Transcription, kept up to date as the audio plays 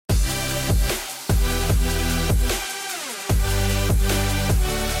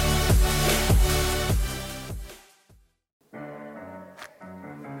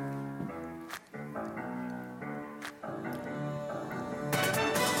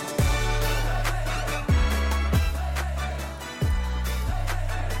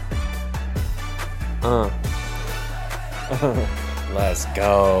Let's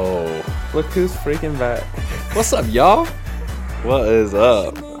go. Look who's freaking back. What's up, y'all? What is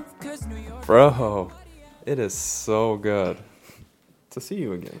up? Bro, it is so good to see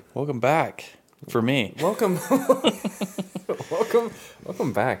you again. Welcome back for me. Welcome.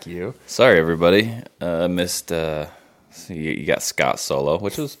 Welcome back, you. Sorry, everybody. Missed. You got Scott solo,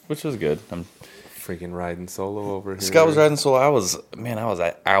 which was good. I'm Freaking riding solo over here. Scott was riding solo. I was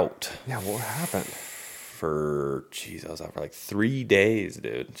out. Yeah, what happened? I was out for like 3 days,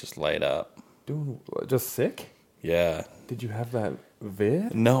 dude. Just laid up. Doing just sick? Yeah. Did you have that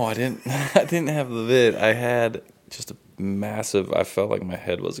vid? No, I didn't. I didn't have the vid. I had just a massive. I felt like my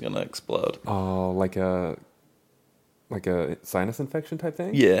head was gonna explode. Oh, like a sinus infection type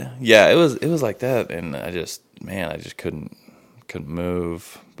thing? Yeah. It was like that, and I just couldn't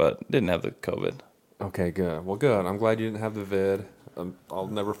move, but didn't have the COVID. Okay, good. Well, good. I'm glad you didn't have the vid. I'll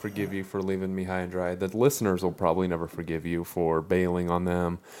never forgive you for leaving me high and dry. The listeners will probably never forgive you for bailing on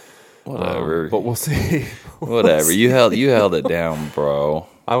them. Whatever. But we'll see. Whatever. You held it down, bro.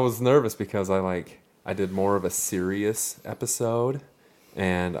 I was nervous because I did more of a serious episode,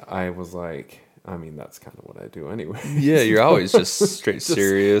 and I was like, I mean, that's kind of what I do anyway. Yeah, you're always just straight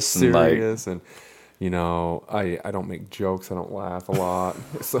serious and serious, and you know, I don't make jokes. I don't laugh a lot,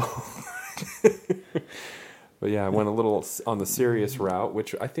 so. But yeah, I went a little on the serious route,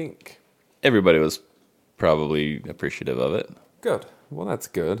 which I think everybody was probably appreciative of it. Good. Well, that's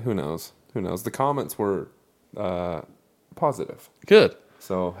good. Who knows? The comments were positive. Good.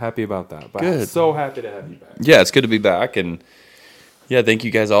 So happy about that. But good. So happy to have you back. Yeah, it's good to be back, and yeah, thank you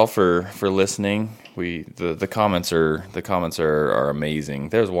guys all for listening. The comments are amazing.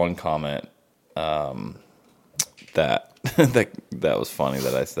 There's one comment that was funny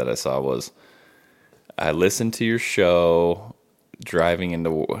that I saw was, I listened to your show driving into.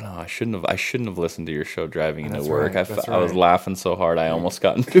 No, I shouldn't have listened to your show driving into work. Right, I was laughing so hard I almost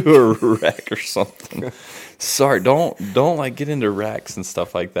got into a wreck or something. Sorry, don't like get into wrecks and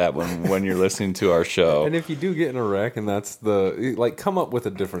stuff like that when you're listening to our show. And if you do get in a wreck and that's come up with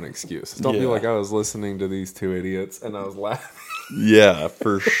a different excuse. Don't be like, I was listening to these two idiots and I was laughing. Yeah,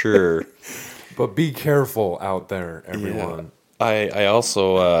 for sure. But be careful out there, everyone.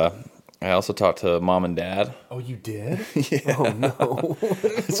 Yeah. I also talked to mom and dad. Oh, you did? Yeah. Oh, no.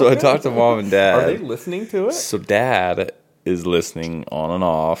 So I talked to mom and dad. Are they listening to it? So dad is listening on and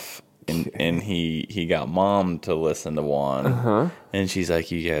off, and he got mom to listen to one. And she's like,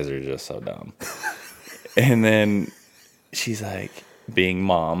 you guys are just so dumb. And then she's like, being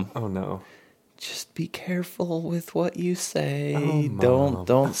mom. Oh, no. Just be careful with what you say. Oh,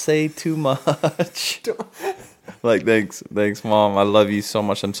 don't say too much. Like, thanks, Mom. I love you so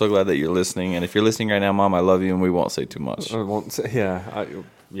much. I'm so glad that you're listening. And if you're listening right now, Mom, I love you, and we won't say too much. I won't say. Yeah.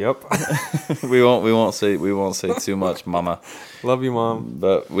 Yep. we won't say too much, Mama. Love you, Mom.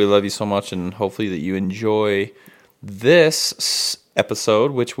 But we love you so much, and hopefully that you enjoy this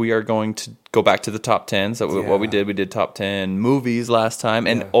episode, which we are going to go back to the top 10s. What we did top 10 movies last time,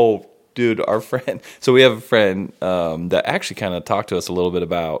 and dude, our friend. So we have a friend that actually kind of talked to us a little bit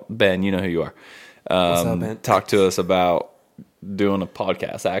about Ben. You know who you are. What's up, Ben? Talked to us about doing a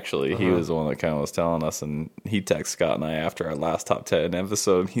podcast. Actually, he was the one that kind of was telling us, and he texted Scott and I after our last top 10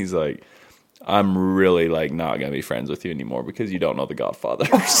 episode. And he's like, "I'm really like not gonna be friends with you anymore because you don't know the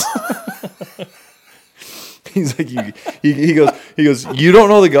Godfathers." He's like, he goes, you don't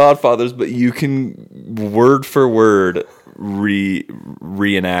know the Godfathers, but you can word for word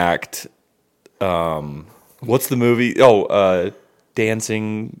reenact. What's the movie?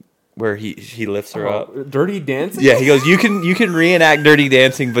 Dancing, where he lifts her up. Dirty Dancing? Yeah, he goes, you can reenact Dirty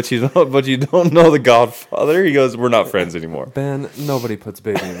Dancing, but you don't know the Godfather. He goes, we're not friends anymore. Ben, nobody puts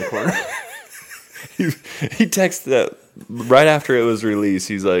baby in the corner. He texted that right after it was released.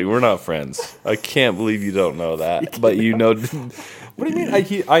 He's like, we're not friends. I can't believe you don't know that. But you know. What do you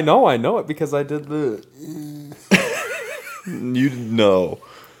mean? I know it because I did the. You know.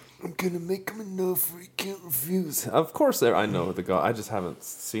 I'm gonna make him enough where he can't refuse. Of course, I know the guy. I just haven't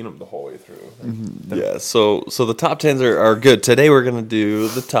seen him the whole way through. Yeah. So the top 10s are good. Today we're gonna do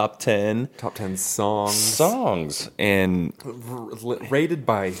the top 10 songs, and rated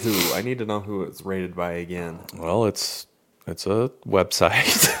by who? I need to know who it's rated by again. Well, it's a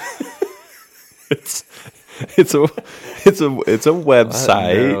website. it's a website.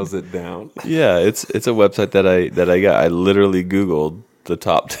 That narrows it down. Yeah, it's a website that I got. I literally Googled the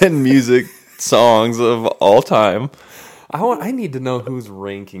top 10 music songs of all time. I need to know who's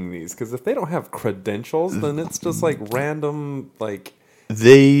ranking these, because if they don't have credentials, then it's just like random, like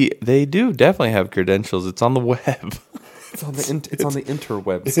they do definitely have credentials. It's on the web. It's on the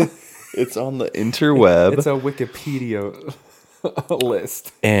interwebs. It's on the interweb. It's a Wikipedia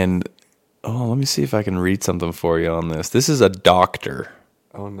list. And, let me see if I can read something for you on this. This is a doctor.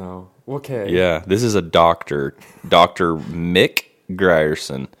 Oh, no. Okay. Yeah, this is a doctor. Dr. Mick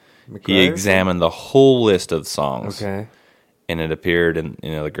Grierson. He examined the whole list of songs. Okay. And it appeared in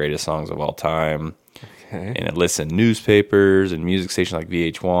the greatest songs of all time. Okay. And it lists in newspapers and music stations like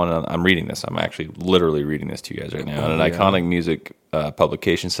VH1. And I'm reading this. I'm actually literally reading this to you guys right now. And iconic music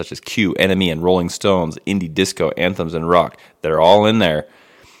publications such as Q, Enemy, and Rolling Stones, indie disco, anthems, and rock. They're all in there.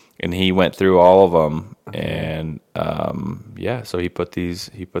 And he went through all of them. And so he put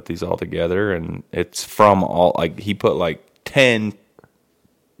these all together. And it's from all, like, he put like 10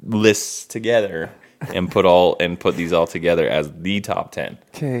 lists together and put these all together as the top 10.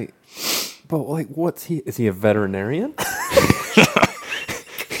 Okay. But, like, what's he? Is he a veterinarian?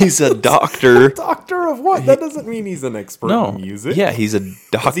 He's a doctor. Doctor of what? That doesn't mean he's an expert in music. Yeah, he's a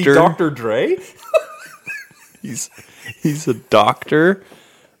doctor. Is he Dr. Dre? He's a doctor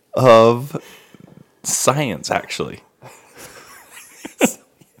of science, actually.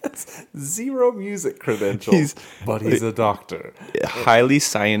 Zero music credentials, but he's a doctor. A highly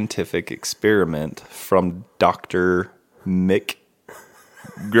scientific experiment from Dr. Mick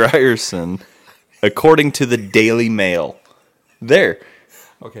Grierson, according to the Daily Mail. There.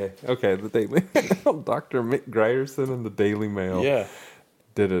 Okay, the Daily Mail. Dr. Mick Grierson and the Daily Mail. Yeah.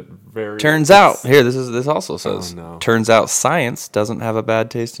 Did it very... Turns out, here, this also says, no. Turns out science doesn't have a bad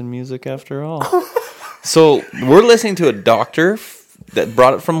taste in music after all. So we're listening to a doctor that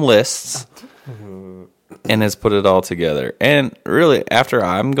brought it from lists and has put it all together. And really, after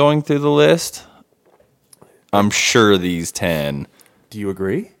I'm going through the list, I'm sure these 10... Do you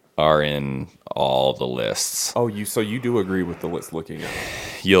agree? Are in all the lists. Oh, so you do agree with the list looking at it?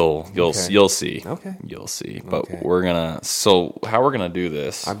 You'll see. Okay. You'll see. But how we're gonna do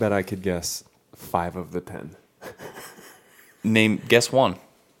this? I bet I could guess 5 of the 10. Guess one.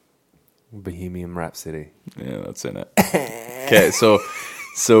 Bohemian Rhapsody. Yeah, that's in it. Okay, so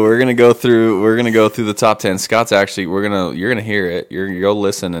we're gonna go through the top 10. Scott's actually you're gonna hear it. You'll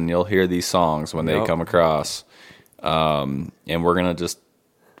listen and you'll hear these songs when they come across. And we're gonna just,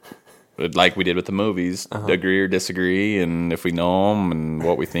 like we did with the movies, agree or disagree, and if we know them and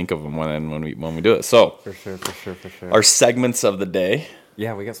what we think of them when we do it. So for sure. Our segments of the day.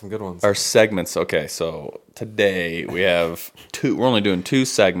 Yeah, we got some good ones. Our segments. Okay, so today we have 2. We're only doing 2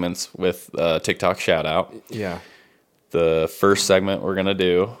 segments with TikTok shout out. Yeah. The first segment we're gonna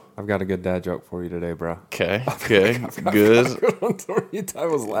do. I've got a good dad joke for you today, bro. Okay, good. I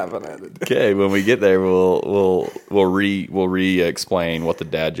was laughing at it. Okay, when we get there, we'll re-explain what the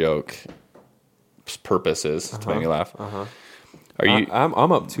dad joke purpose is to make me laugh. Are you? I'm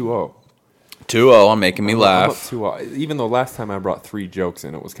up 2-0. 2-0 on making me laugh. I'm up 2-0. Even though last time I brought 3 jokes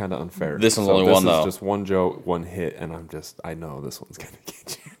in, it was kind of unfair. This one's only one though. This is just one joke, one hit, and I know this one's gonna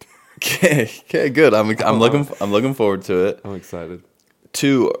get you. Okay, good. I'm looking forward to it. I'm excited.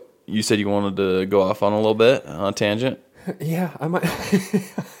 2, you said you wanted to go off on a little bit on a tangent. Yeah, I might.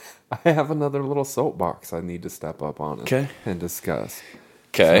 I have another little soapbox I need to step up on and discuss.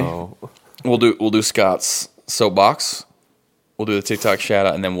 Okay, so. we'll do Scott's soapbox. We'll do the TikTok shout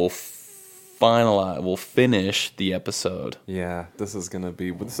out, and then we'll finish the episode. Yeah, this is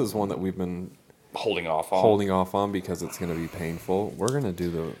one that we've been holding off on because it's gonna be painful. We're gonna do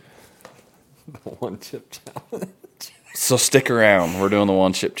the one chip challenge. So stick around. We're doing the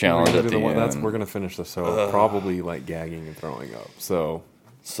one chip challenge at the end. We're gonna finish the show probably like gagging and throwing up. So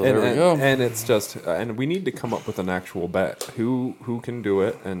there we go. And it's just and we need to come up with an actual bet. Who can do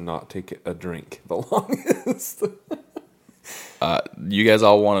it and not take a drink the longest? You guys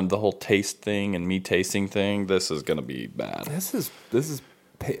all wanted the whole taste thing and me tasting thing. This is gonna be bad. This is.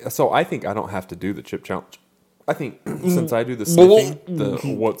 So I think I don't have to do the chip challenge. I think since I do the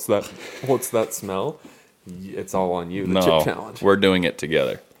sniffing, what's that smell? It's all on you. The chip challenge. We're doing it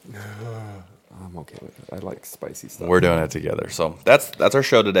together. I'm okay with it. I like spicy stuff. We're doing it together. So that's our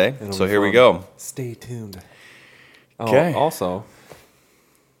show today. So here we go. Stay tuned. Okay. Also,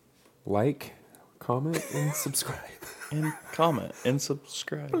 like, comment, and subscribe.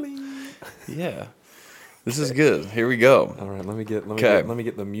 Yeah. This is good. Here we go. All right, let me get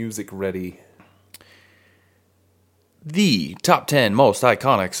the music ready. The top 10 most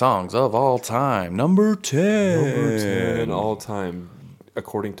iconic songs of all time. Number 10. Number 10 all time,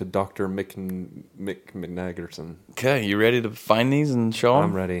 according to Dr. Mick McNaggerson. Okay, you ready to find these and show them?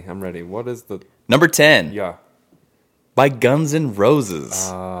 I'm ready. What is the... Number 10. Yeah. By Guns N'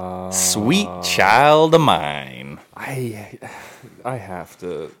 Roses. Sweet Child of Mine. I have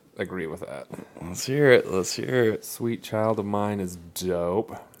to agree with that. Let's hear it. Sweet Child of Mine is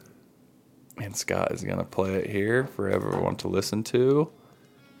dope. And Scott is going to play it here for everyone to listen to.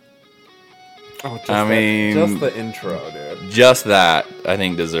 Oh, just the intro, dude. Just that, I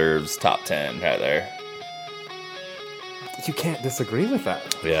think, deserves top 10 right there. You can't disagree with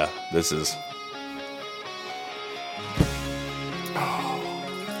that. Yeah, this is...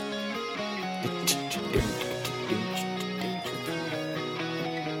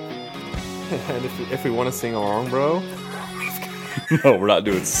 And if we want to sing along, bro... No, we're not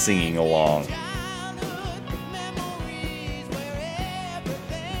doing singing along.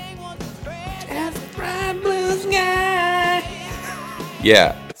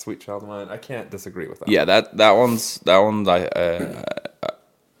 Yeah. Sweet Child of Mine. I can't disagree with that. Yeah, that one's I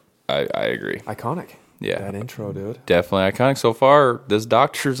agree. Iconic. Yeah. That intro, dude. Definitely iconic. So far, this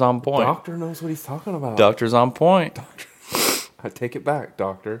doctor's on point. Doctor knows what he's talking about. Doctor's on point. I take it back,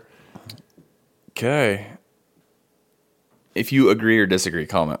 Doctor. Okay. If you agree or disagree,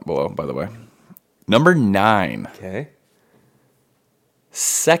 comment below, by the way. Number 9. Okay.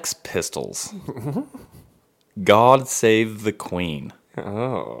 Sex Pistols. God Save the Queen.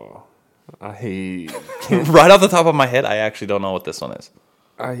 Oh. I can't. Right off the top of my head, I actually don't know what this one is.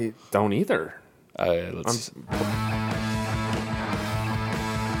 I don't either. Let's...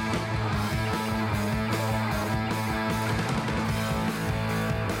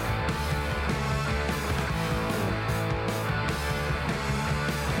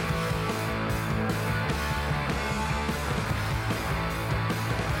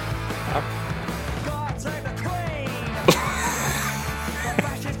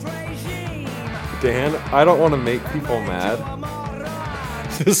 Dan, I don't want to make people mad.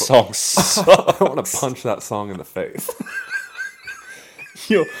 This song sucks. I want to punch that song in the face.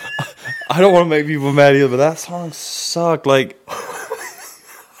 Yo, I don't want to make people mad either, but that song sucked. Like,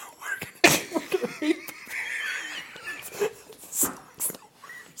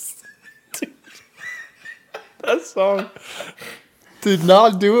 that song did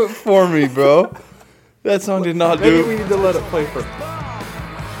not do it for me, bro. That song did not do it. Maybe we need to let it play for...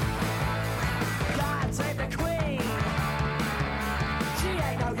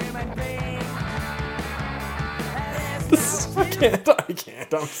 I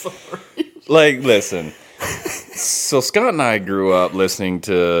can't. I'm sorry. Like, listen. So Scott and I grew up listening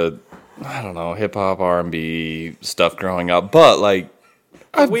to, I don't know, hip hop, R&B stuff growing up, but like,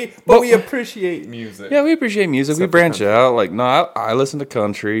 we appreciate music. Yeah, we appreciate music. We branch out. Like, no, I listen to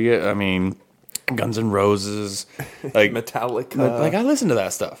country. I mean, Guns N' Roses, like Metallica. Like, I listen to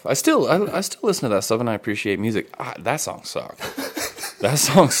that stuff. I still listen to that stuff, and I appreciate music. That song sucked. That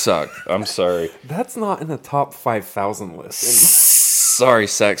song sucked. I'm sorry. That's not in the top 5,000 list. Sorry,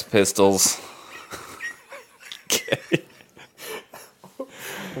 Sex Pistols. Okay.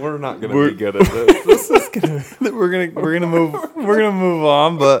 We're not gonna be good at this. This is gonna. We're gonna move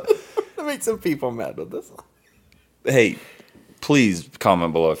on. But that makes some people mad with this. Hey, please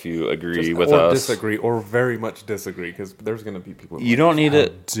comment below if you agree with us, or disagree, or very much disagree, because there's gonna be people. You don't need to.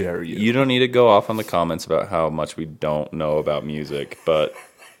 Dare you? You don't need to go off on the comments about how much we don't know about music, but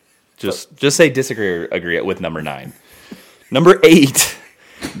just say disagree or agree with number 9. Number 8.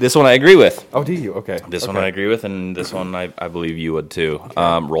 This one I agree with. Oh, do you? Okay. This one I agree with, and this one I believe you would too.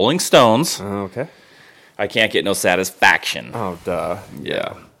 Okay. Rolling Stones. Okay. I Can't Get No Satisfaction. Oh, duh.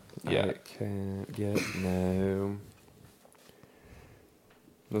 Yeah. I can't get no.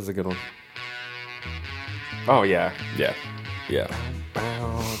 This is a good one. Oh, yeah. Yeah. Yeah.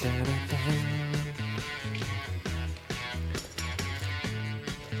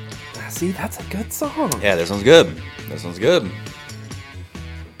 See, that's a good song. Yeah, this one's good. This one's good.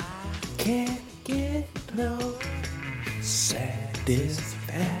 Can't get no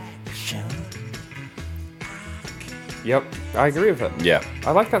satisfaction. Yep, I agree with it. Yeah.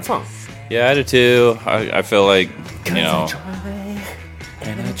 I like that song. Yeah, I do too. I feel like, you know.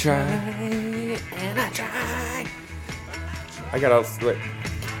 I try. I gotta wait.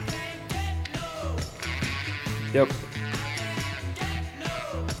 Yep.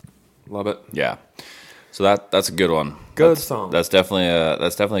 Love it. Yeah. So that's a good one. Good song. That's definitely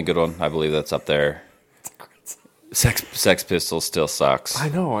a good one. I believe that's up there. Sex Pistols still sucks. I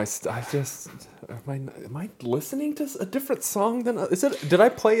know. I just am I listening to a different song than is it? Did I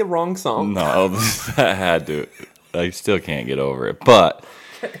play a wrong song? No, that had to. I still can't get over it. But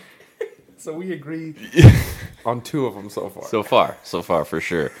so we agree on 2 of them so far. So far for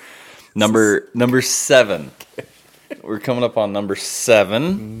sure. Number 7. We're coming up on number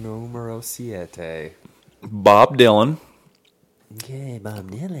 7. Numero 7. Bob Dylan. Okay,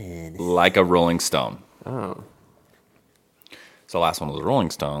 Bob Dylan. Like a Rolling Stone. Oh. So the last one was the Rolling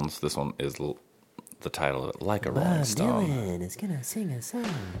Stones. This one is the title of it, Like a Rolling Stone. Bob Dylan is gonna sing a song.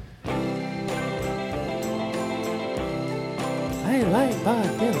 I like Bob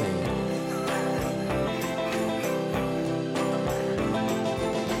Dylan.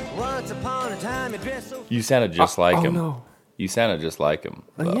 Once upon a time, you dressed so. You sounded just like him. No. You sounded just like him.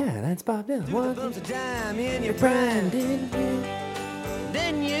 Oh, yeah, that's Bob Dylan. What? Bumps a dime in your prime, didn't you?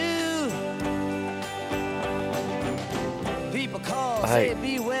 Didn't you? People call, say,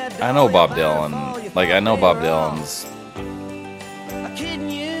 beware, I know Bob darling, Dylan. Like, I know Bob Dylan's I'm kidding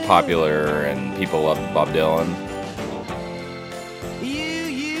you. popular and people love Bob Dylan. You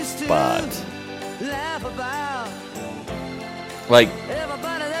used to But, laugh about like,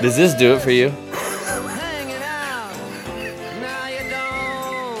 everybody that does this do it for you? hanging out. Now you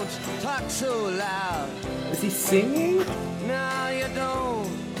don't talk so loud. Is he singing? Now you don't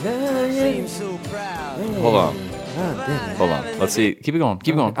No, seem so proud. Hold on. Hold on. Let's see. Keep it going.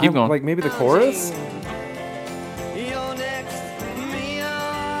 Keep going. Keep going. Like maybe the chorus? You're next to me.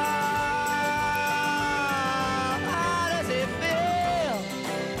 How does it feel?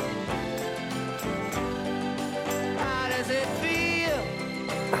 How does it feel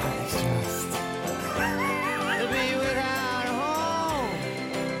to be without a home?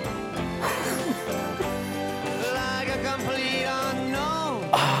 Like a complete unknown.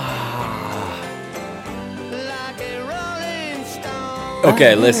 Like a rolling stone.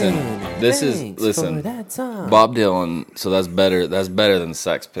 Okay, listen. Listen. For that song. Bob Dylan. So that's better. That's better than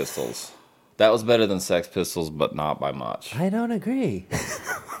Sex Pistols. That was better than Sex Pistols, but not by much. I don't agree.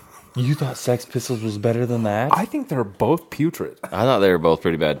 You thought Sex Pistols was better than that? I think they're both putrid. I thought they were both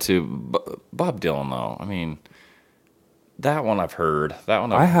pretty bad too. Bob Dylan, though. I mean, that one I've heard. That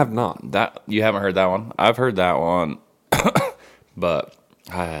one I have not. That you haven't heard that one? I've heard that one, but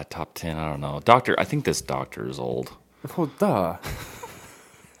top 10. I don't know. Doctor. I think this Doctor is old. Oh, duh.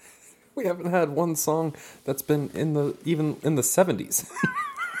 We haven't had one song that's been even in the 70s.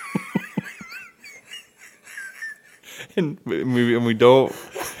 And we don't.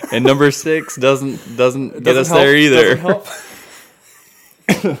 And number 6 doesn't get us help, there either. doesn't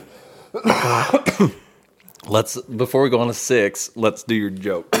help. Let's before we go on to 6. Let's do your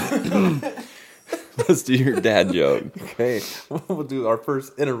joke. Let's do your dad joke. Okay, we'll do our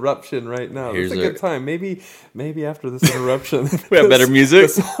first interruption right now. Here's it's a good time. Maybe after this interruption, We have better music? The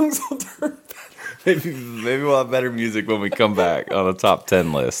songs will turn better. Maybe we'll have better music when we come back on a top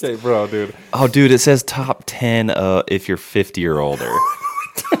 10 list. Hey, bro, dude. Oh, dude, it says top 10 if you're 50 or older.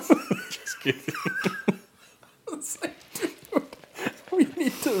 Just kidding. It's like, dude, we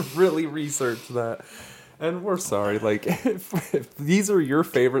need to really research that. And we're sorry, like, if these are your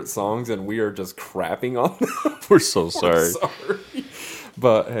favorite songs and we are just crapping on them, We're so sorry. we're sorry.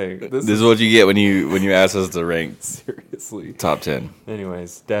 But hey, This is what you get when you ask us to rank seriously. top 10.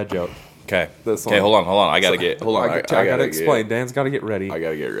 Anyways, dad joke. Okay. This Okay, one. hold on. I gotta get. Hold on. I gotta explain. Dan's got to get ready. I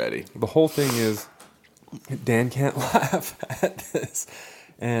gotta get ready. The whole thing is, Dan can't laugh at this,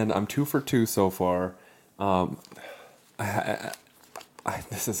 and I'm 2 for 2 so far.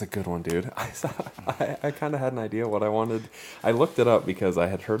 This is a good one, dude. I kind of had an idea what I wanted. I looked it up because I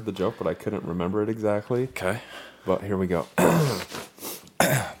had heard the joke, but I couldn't remember it exactly. Okay. But here we go.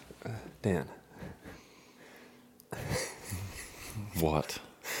 Dan. What?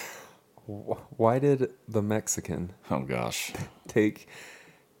 Why did the Mexican Oh gosh. take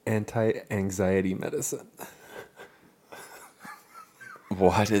anti-anxiety medicine?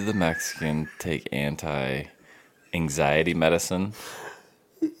 Why did the Mexican take anti-anxiety medicine?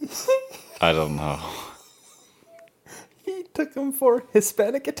 I don't know. He took them for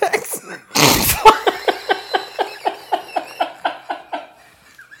Hispanic attacks.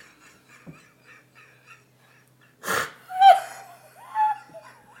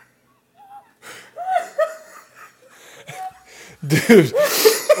 Dude.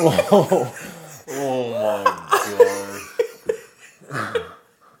 Oh my god.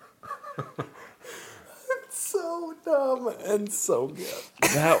 So dumb and so good.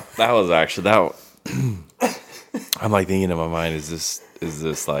 That was actually that. I'm like thinking in my mind, is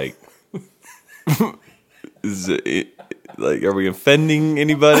this like, is it like, are we offending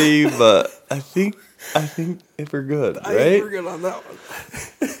anybody? But I think if we're good, right? I think we're good on that one.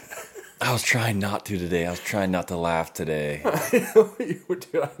 I was trying not to today. I was trying not to laugh today. Dude,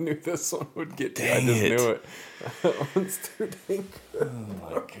 I knew this one would get to you. I Dang just it. knew it. That one's too dang good. Oh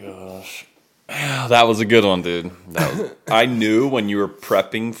my gosh. That was a good one, dude. I knew when you were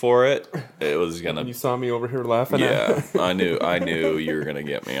prepping for it, it was gonna. You saw me over here laughing at Yeah, I knew you were gonna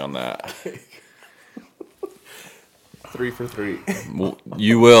get me on that. 3 for 3. Well,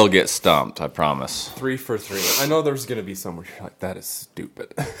 you will get stumped, I promise. 3 for 3. I know there's going to be somewhere you're like, that is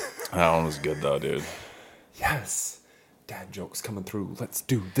stupid. That one was good though, dude. Yes. Dad jokes coming through. Let's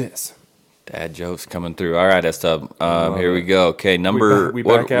do this. Dad jokes coming through. All right, S-Tub. Here we go. Okay, number. We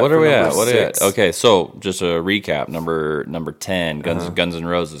what back are we at? number What are we at? 6. Okay, so just a recap. Number 10, Guns N'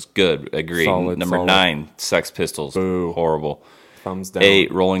 Roses. Good. Agreed. Solid, Number solid. 9, Sex Pistols. Boo. Horrible. Thumbs down.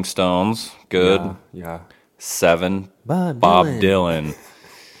 8, Rolling Stones. Good. Yeah. 7, Bob Dylan.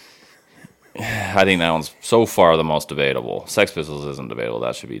 I think that one's so far the most debatable. Sex Pistols isn't debatable.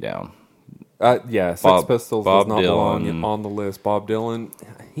 That should be down. Yeah, Sex Bob- Pistols Bob does not belong Dylan. on the list. Bob Dylan,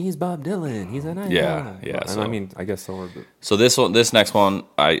 He's Bob Dylan. He's an icon. Yeah. and So, I mean, I guess so are the... so this next one,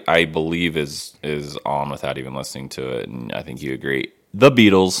 I believe is on without even listening to it, and I think you agree. The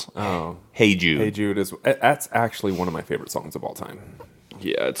Beatles. Oh. Hey Jude. Hey Jude is... That's actually one of my favorite songs of all time.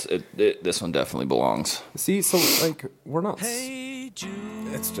 Yeah, this one definitely belongs. See, so, like, we're not...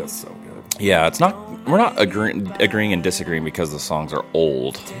 It's just so good. Yeah, it's not. We're not agreeing and disagreeing because the songs are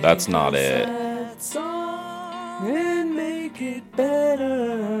old. That's not it. And make it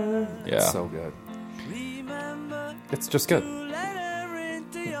better. Yeah. It's so good. It's just good.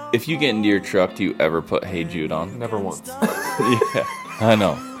 If you get into your truck, do you ever put Hey Jude on? Never once. Yeah, I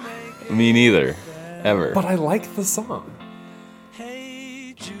know. Me neither. Ever. But I like the song.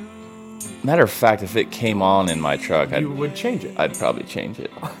 Matter of fact, if it came on in my truck, You would change it. I'd probably change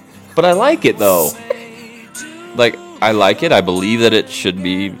it. But I like it though. Like I like it. I believe that it should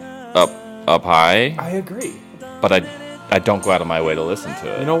be up high, I agree. but I don't go out of my way to listen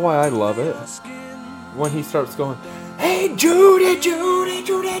to it. You know why I love it? When he starts going, "Hey Judy, Judy,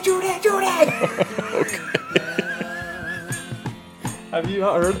 Judy, Judy, Judy." Have you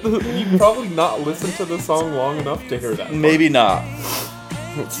not heard you probably not listened to the song long enough to hear that. Maybe not.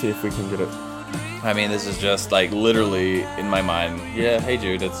 Let's see if we can get it. I mean, this is just like literally in my mind. Yeah, Hey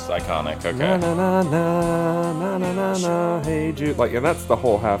Jude, it's iconic. Na Okay. na na na na na na na. Hey Jude, like, and that's the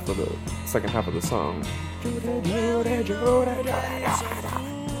whole half of the second half of the song. Judy, Judy, Judy, Judy, Judy.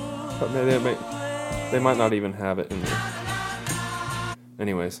 But they might not even have it in there.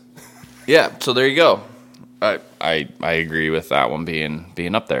 Anyways, Yeah. So there you go. I agree with that one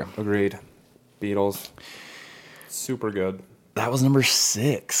being up there. agreed. Beatles, super good. That was number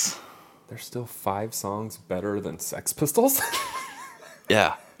 6. There's still 5 songs better than Sex Pistols.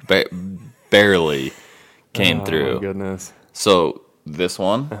 Yeah. Barely came Oh, through. my goodness. So this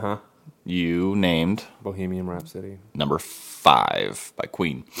one Uh-huh. you named Bohemian Rhapsody. number 5 by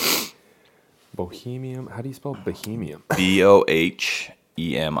Queen. Bohemian. How do you spell Bohemian?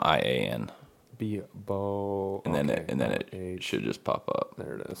 Bohemian. Bo. And then okay, it H. should just pop up.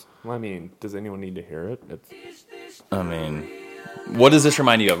 There it is. Well, I mean, does anyone need to hear it? It's I mean, what does this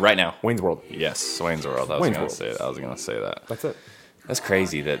remind you of right now? Wayne's World. Yes, Wayne's World. I was Wayne's gonna World. say. I was gonna say that. That's it. That's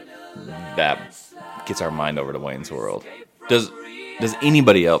crazy that gets our mind over to Wayne's World. Does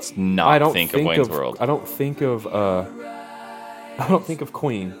anybody else not think of Wayne's World? I don't think of. I don't think of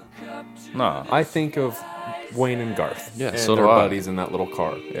Queen. No. I think of Wayne and Garth. Yeah, and so do their I. buddies in that little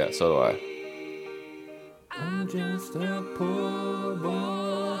car. Yeah, so do I. I'm just a poor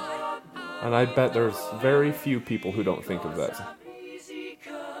boy. And I bet there's very few people who don't think of that.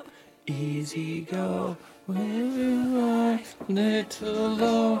 Easy go, little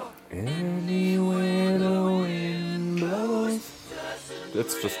low. Anywhere the wind blows.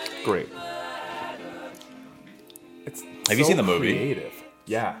 It's just great. It's Have you so seen the movie? Creative.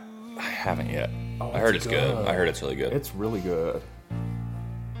 Yeah, I haven't yet. Oh, I heard it's it's good. good. I heard it's really good. it's really good.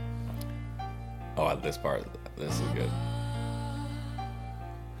 Oh, this part. This is good.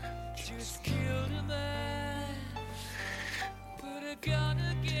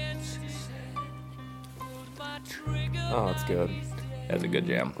 Oh, it's good. That's a good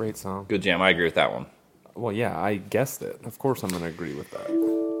jam. Great song. Good jam. I agree with that one. Well, yeah, I guessed it. Of course, I'm gonna agree with that.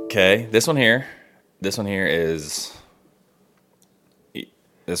 Okay, this one here. This one here is.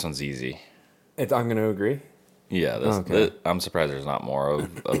 This one's easy. I'm gonna agree. Yeah, Okay. I'm surprised there's not more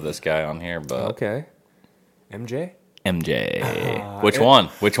of this guy on here, but Okay. MJ. MJ. Which one?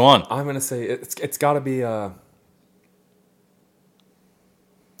 Which one? I'm gonna say it's got to be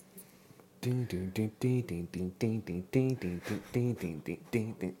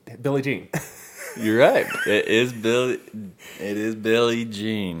Billie Jean. You're right. It is Billy. It is Billie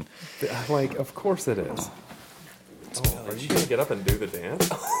Jean. Like, of course it is. Oh, are you gonna get up and do the dance?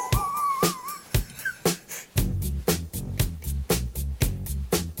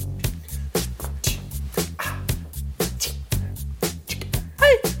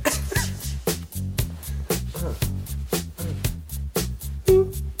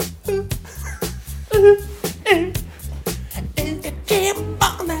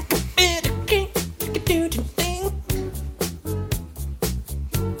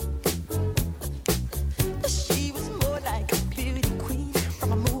 She was more like a beauty queen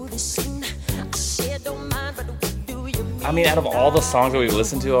from a movie. I mean, out of all the songs that we've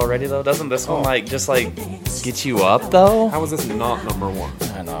listened to already, though, doesn't this one just get you up though? How is this not number one?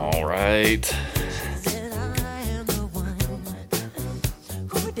 I know, right?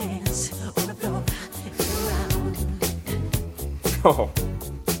 Oh,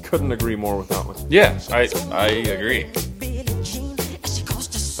 couldn't agree more with that one. Yeah, I agree.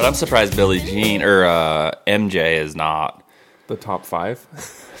 But I'm surprised Billie Jean or MJ is not The top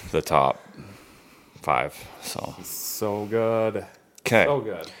 5. the top 5. So good. Okay, So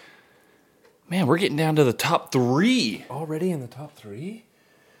good. man, we're getting down to the top 3. Already in the top 3?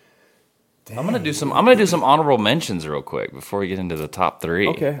 I'm gonna do some honorable mentions real quick before we get into the top 3.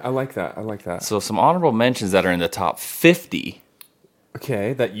 Okay, I like that. So some honorable mentions that are in the top 50.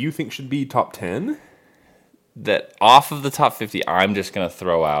 Okay, that you think should be top 10? That off of the top 50, I'm just gonna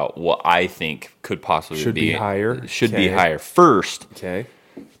throw out what I think could possibly Should be higher? Should be Okay. higher. First, Okay.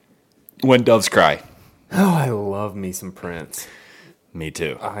 When Doves Cry. Oh, I love me some Prince. Me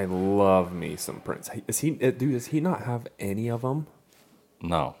too. I love me some Prince. Does he not have any of them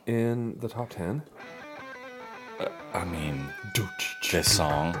No, in the top 10? I mean this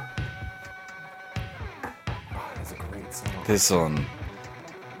song. Oh, that's a great song. This one.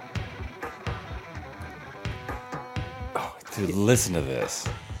 Oh, Dude, listen to this.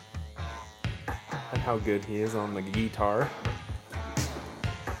 and how good he is on the guitar.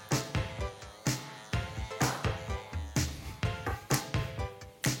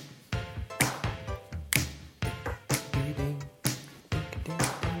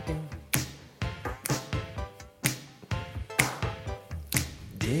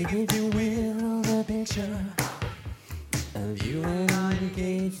 Dig, if you will, the picture of you and I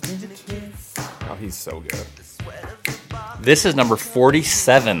engaged in a kiss. Oh, he's so good. This is number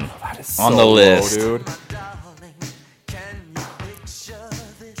 47 That is on so the low, list. dude.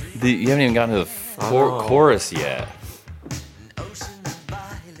 You haven't even gotten to the know. chorus yet.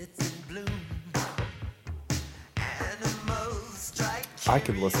 I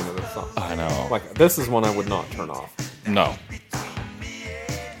could listen to this song. I know. Like, this is one I would not turn off. No.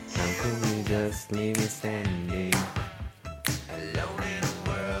 How can you just leave me standing?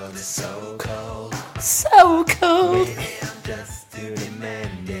 So cold. Just too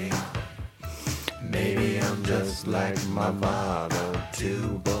demanding. Maybe I'm just like my mother,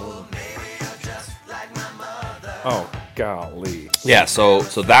 too bold. Oh, golly. Yeah, so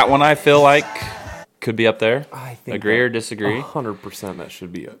that one I feel like could be up there. I think Agree that or disagree? 100% that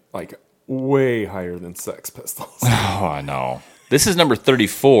should be like way higher than Sex Pistols. Oh, I know. This is number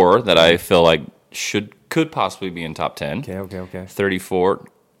 34 that I feel like could possibly be in top 10. Okay. 34.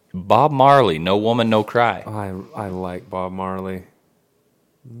 Bob Marley, No Woman, No Cry. I like Bob Marley.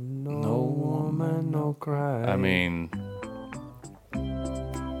 No woman, no cry. I mean,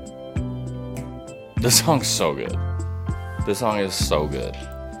 this song's so good. This song is so good.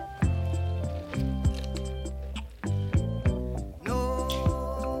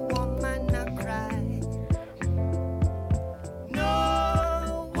 No woman not cry.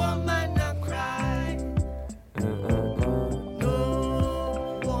 No woman not cry. No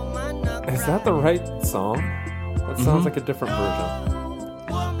woman not cry. Is that the right song? That sounds like a different version.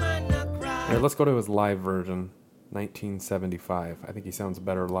 Woman not cry. Here, let's go to his live version, 1975. I think he sounds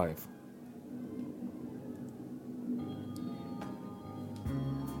better live.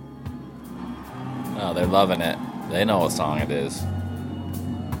 Oh, they're loving it. They know what song it is.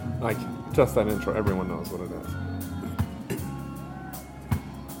 Like, just that intro, everyone knows what it is.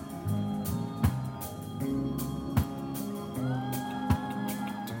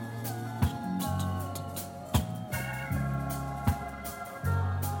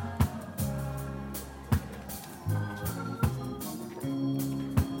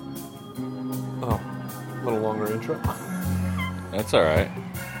 Oh, a little longer intro. That's all right.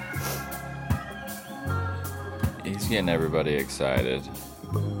 He's getting everybody excited.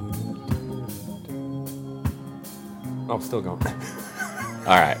 Oh, still going.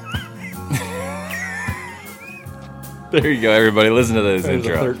 All right. There you go, everybody. Listen to this There's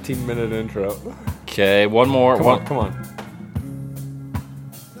a intro. 13-minute intro. Okay, one more. Come on.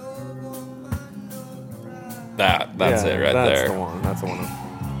 That's it right that's there. the one. That's the one.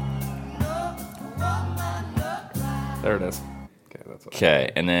 There it is. Okay, that's what.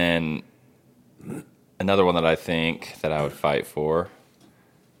 Okay, and then another one that I think that I would fight for.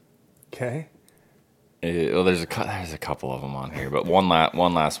 Okay. Well, there's a couple of them on here, but one last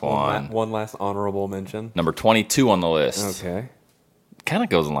one. One last honorable mention. Number 22 on the list. Okay. Kind of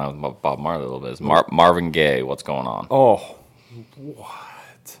goes in line with Bob Marley a little bit. Is Marvin Gaye, What's Going On? Oh,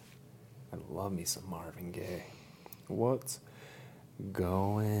 what? I love me some Marvin Gaye. What's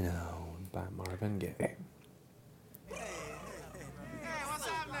going on by Marvin Gaye?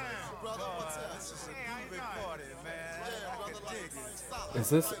 Is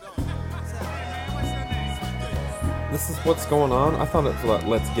this? This is what's going on? I thought it was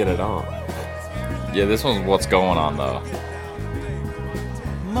Let's Get It On. Yeah, this one's What's Going On, though.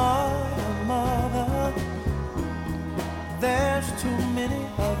 Mother, mother, there's too many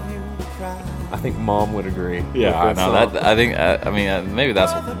of you to cry. I think Mom would agree. Yeah, I with this know. song. That, I think, I mean, maybe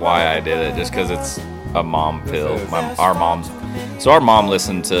that's why I did it, just because it's a mom pill. is. Our mom's. So our mom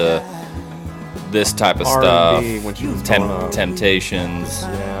listened to this type of stuff. R&B when she was growing up. Temptations.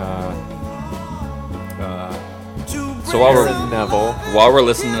 Yeah. So while Aaron we're Neville. while we're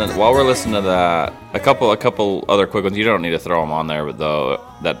listening to that, a couple other quick ones. You don't need to throw them on there, but though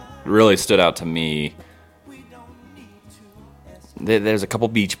that really stood out to me. There's a couple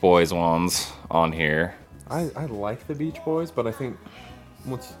Beach Boys ones on here. I like the Beach Boys, but I think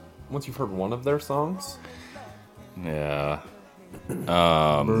once you've heard one of their songs, Yeah.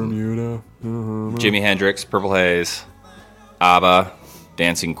 Bermuda, Jimi Hendrix, Purple Haze, ABBA,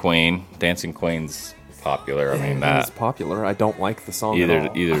 Dancing Queen. Dancing Queen's popular. I mean that is that. popular. I don't like the song Either at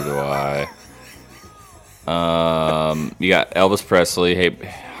all. do I. You got Elvis Presley, Hey,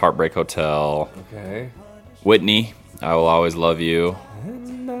 Heartbreak Hotel, Okay. Whitney, I Will Always Love You,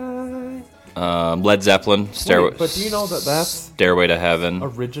 And I... Led Zeppelin, Stairway. Wait, but do you know that that's Stairway to Heaven?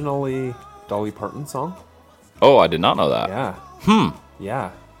 originally Dolly Parton's song? Oh, I did not know that. Yeah.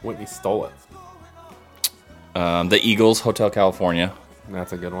 Yeah. Whitney stole it. The Eagles, Hotel California.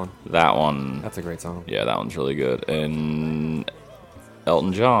 That's a good one. That one, That's a great song. yeah, that one's really good. And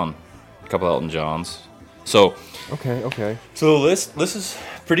Elton John, a couple Elton Johns. So Okay. the list is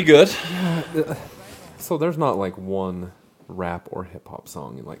pretty good. So there's not like one rap or hip hop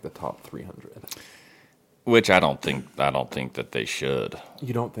song in like the top 300. Which I don't think that they should.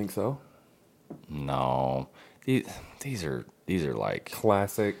 You don't think so? No, these are like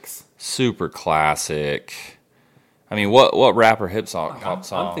Classics. super classic. I mean, what rap or hip hop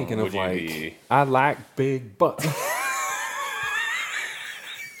song? I'm thinking would of you like be? I like big butts.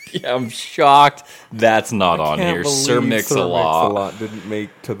 Yeah, I'm shocked that's not on here. Sir Mix-a-Lot. didn't make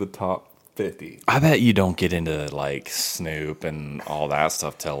to the top 50. I bet you don't get into like Snoop and all that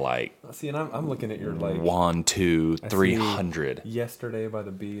stuff till like See, and I'm looking at your like 1, 2, I see 300. Yesterday by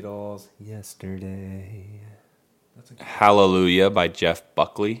the Beatles. Yesterday. Hallelujah by Jeff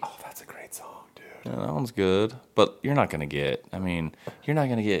Buckley. Oh, that's a great song, dude. Yeah, that one's good, but you're not gonna get. I mean, you're not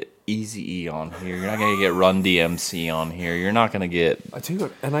gonna get Eazy-E on here. You're not gonna get Run DMC on here. You're not gonna get.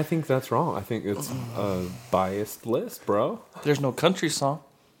 Dude, and I think that's wrong. I think it's a biased list, bro. There's no country song.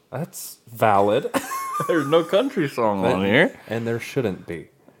 That's valid. There's no country song on here. And there shouldn't be.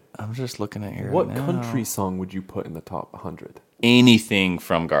 I'm just looking at here. What right now. country song would you put in the top 100? Anything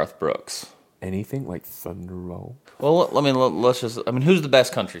from Garth Brooks. Anything like Thunder Roll? Well, let's just. I mean, who's the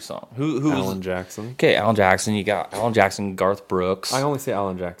best country song? Who's Alan Jackson. Okay, Alan Jackson. You got Alan Jackson, Garth Brooks, I only say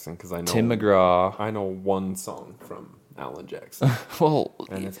Alan Jackson because I know Tim McGraw. I know one song from Alan Jackson, Well,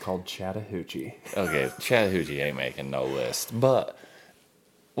 and it's called Chattahoochee. okay, Chattahoochee ain't making no list. But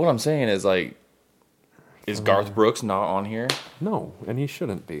what I'm saying is like, is Garth Brooks not on here? No, and he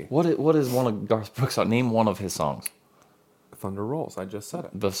shouldn't be. What is one of Garth Brooks' song? Name one of his songs Thunder Rolls. I just said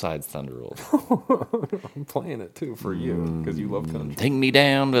it. besides Thunder Rolls. I'm playing it too for you because you love country. Take me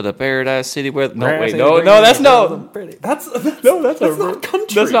down to the Paradise City where. No, Grassy wait, no, green, that's no. That's No, that's not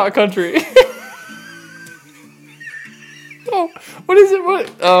country. That's not country. Oh, what is it?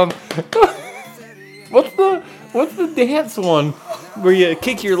 What's the dance one where you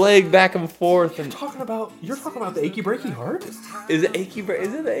kick your leg back and forth and You're talking about the achy breaky heart. is it the achy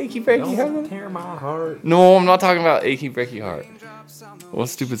breaky Don't heart? tear my heart. No, I'm not talking about achy breaky heart. What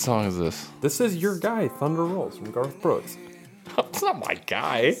stupid song is this? This is your guy, Thunder Rolls from Garth Brooks. It's not my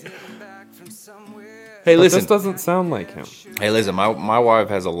guy. Hey, But listen. this doesn't sound like him. Hey, listen. My wife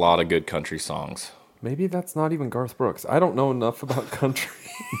has a lot of good country songs. Maybe that's not even Garth Brooks. I don't know enough about country.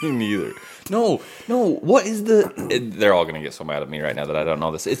 Me neither. No. What is the? They're all gonna get so mad at me right now that I don't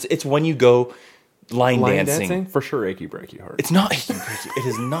know this. It's when you go line dancing. For sure, achy breaky heart. It's not achy breaky. It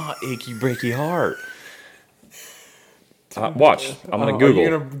is not achy breaky heart. Watch. I'm gonna Google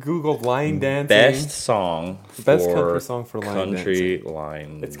You're gonna Google line dancing. best song. Best for country song for line country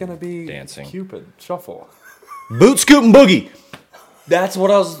line. It's gonna be dancing. Cupid Shuffle. Boot Scoot and Boogie. That's what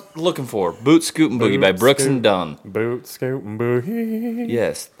I was looking for. Boot Scoot and Boogie by Boot Brooks Scoot. and Dunn. Boot Scoot and Boogie.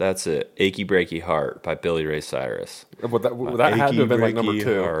 Yes, that's it. Achy Breaky Heart by Billy Ray Cyrus. Well, that had to have been like number Achy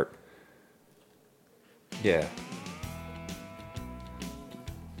 2. Heart. Yeah.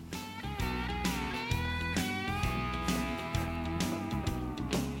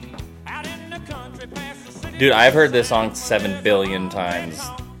 Dude, I've heard this song 7 billion times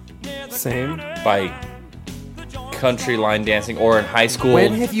Same. by country line dancing or in high school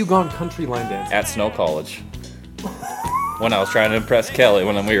When have you gone country line dancing? at Snow College. When I was trying to impress Kelly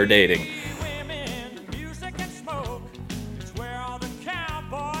when we were dating.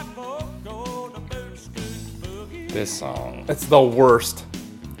 This song It's the worst.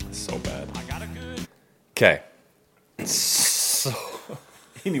 is so bad. Okay. So,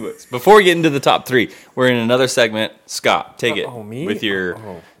 anyways, before we get into the top 3, we're in another segment. Scott, take it Me? with your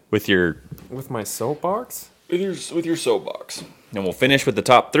Oh. with your With my soapbox? with your soapbox. And we'll finish with the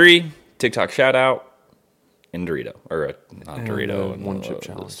top 3, TikTok shout out, and Dorito. Or not Dorito. And one chip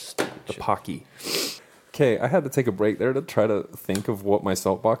challenge. The Pocky. Okay, I had to take a break there to try to think of what my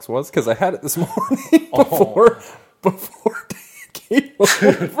soapbox was because I had it this morning before Dan came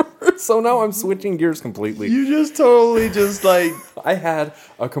over. So now I'm switching gears completely. You just totally just like I had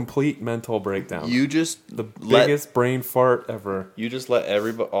a complete mental breakdown. you just the biggest brain fart ever. you just let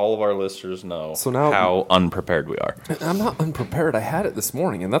all of our listeners know So now- how unprepared we are. I'm not unprepared. I had it this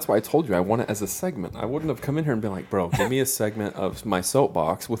morning, and that's why I told you I want it as a segment. I wouldn't have come in here and been like, bro, give me a segment of my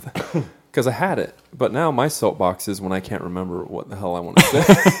soapbox with, because I had it. But now my soapbox is when I can't remember what the hell I want to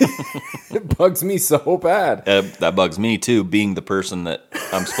say. It bugs me so bad. That bugs me too, being the person that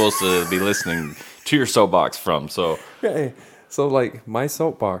I'm supposed to be listening to your soapbox from. So Okay. So like my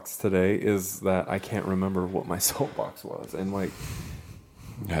soapbox today is that I can't remember what my soapbox was, and like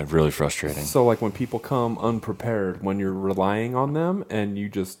yeah, really frustrating. so like when people come unprepared, when you're relying on them and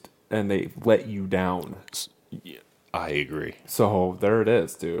they let you down. I agree. So there it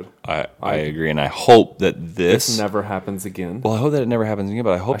is, dude. I agree, and I hope that This never happens again. Well, I hope that it never happens again.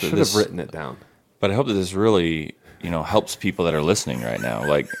 But I hope I that should this. have written it down. But I hope that this really, helps people that are listening right now.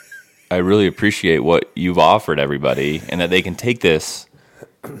 Like, I really appreciate what you've offered everybody, and that they can take this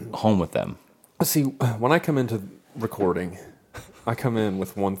home with them. See, when I come into recording, I come in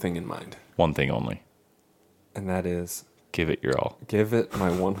with one thing in mind, One thing only: and that is give it your all. give it my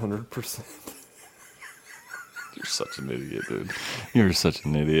 100%. You're such an idiot, dude. You're such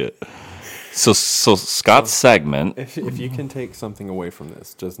an idiot. So Scott's segment. If you can take something away from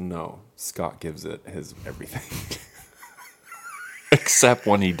this, just know Scott gives it his everything. Except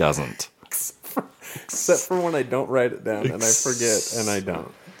when he doesn't. Except for when I don't write it down and I forget and I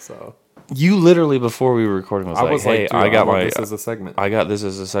don't. So You literally, before we were recording, was like, "Hey, dude, I got want my this as a segment. I got this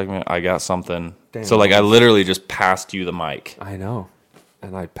as a segment. I got something." Damn. So like, I literally just passed you the mic. I know,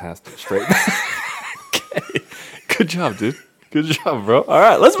 and I passed it straight back. Good job, dude. Good job, bro. All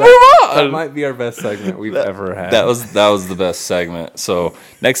right, let's move on. That might be our best segment we've ever had. That was the best segment. So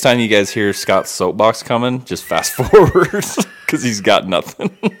next time you guys hear Scott's soapbox coming, just fast forward because he's got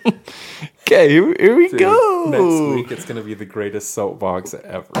nothing. Okay, here we Dude, go. Next week it's gonna be the greatest soapbox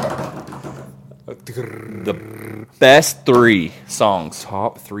ever. The best 3 songs.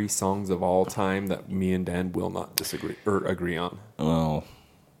 Top 3 songs of all time that me and Dan will not disagree or agree on. Oh,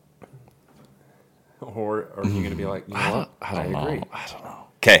 Or are you gonna be like, you know what? I don't know. agree. I don't know.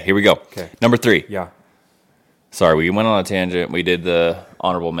 Okay, here we go. Okay. Number 3. Yeah. Sorry, we went on a tangent. We did the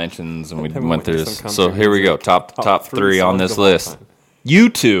honorable mentions and we Then we went went through to this. some So here we go. Top 3 on songs this of all list. time.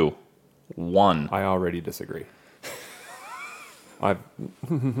 U2 1. I already disagree. I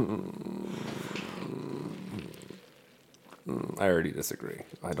already disagree.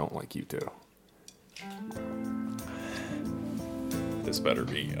 I don't like you too. This better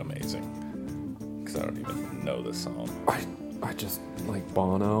be amazing. Because I don't even know this song. I just like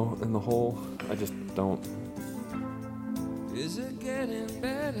Bono and the whole. I just don't. Is it getting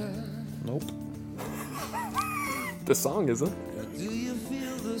better? Nope. The song isn't. Do you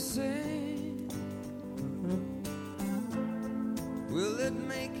feel the same? Will it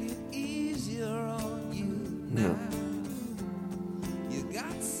make it easier on you now? You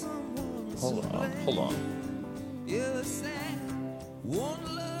got someone Hold on. You're sad.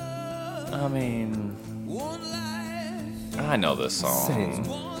 One love, I mean, one life, I know this song. Same.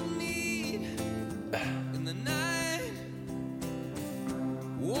 one need in the night.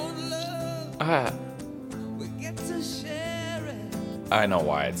 One love, we get to share it. I know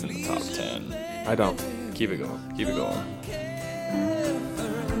why it's in the top 10. I don't. Keep it going. Keep it going.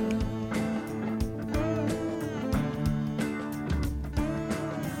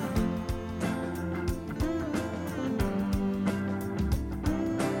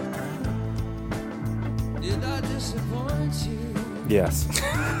 Did I disappoint you? Yes. Or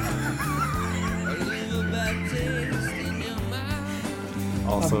leave a bad taste in your mouth?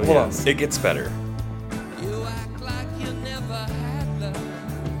 Also, Hold yes. on. It gets better. You act like you never had love.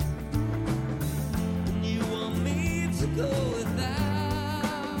 And you want me to go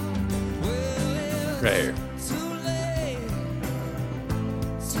without. Well, Right here. it's too late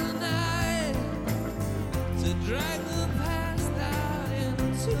tonight to drag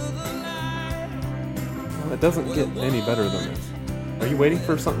Well, it doesn't get any better than this. Are you waiting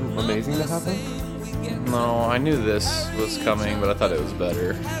for something amazing to happen? No, I knew this was coming, but I thought it was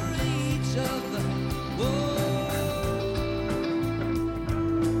better.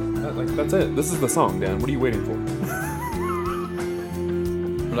 That's it. This is the song, Dan. What are you waiting for?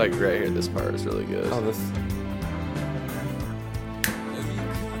 Like right here, this part is really good. Oh, this.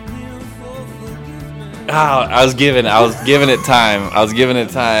 I was giving it time.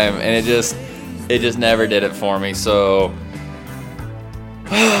 And it just never did it for me. So,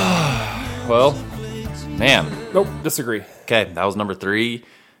 well, man. Nope, disagree. Okay, that was number 3.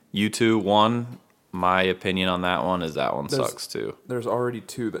 U2 1. My opinion on that one is that one sucks too. There's already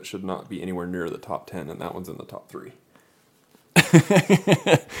 2 that should not be anywhere near the top 10, and that one's in the top 3.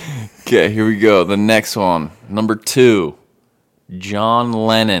 Okay, here we go. The next one, number 2, John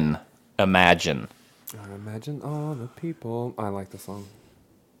Lennon, Imagine. Imagine all the people. I like the song.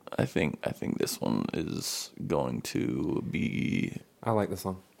 I think this one is going to be. I like the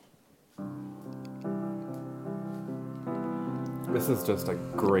song. This is just a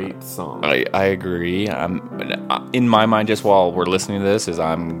great song. I agree. In my mind, just while we're listening to this, is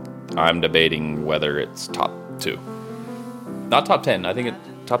I'm debating whether it's top 2, not top 10. I think it's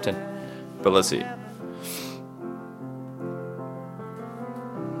top 10, but let's see.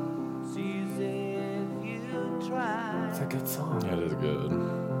 It's a good song. It is good.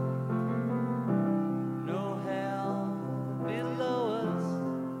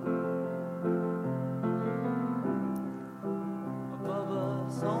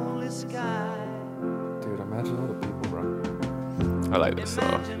 Dude, imagine all the people, bro. I like this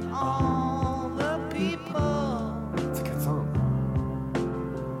song. It's a good song.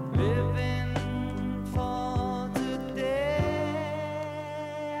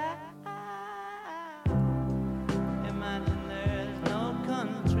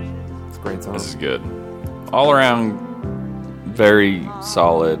 It's a great song. This is good. All around, very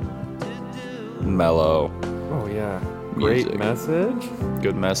solid, mellow. Oh yeah. Great Music. message.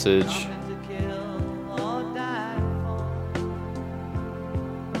 Good message.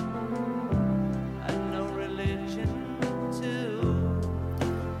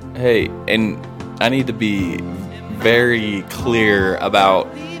 Hey, and I need to be very clear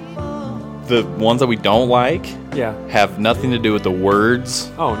about the ones that we don't like Yeah. have nothing to do with the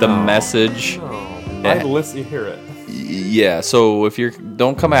words, Oh, the no. message. Oh, I listen. You hear it. Yeah, so if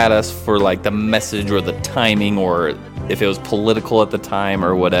don't come at us for like the message or the timing or if it was political at the time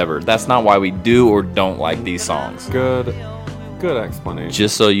or whatever. That's not why we do or don't like these songs. Good explanation.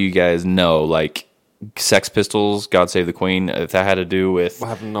 Just so you guys know, like Sex Pistols, God Save the Queen, if that had to do with I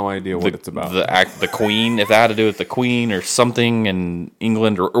have no idea what it's about. the Queen, if that had to do with the Queen or something in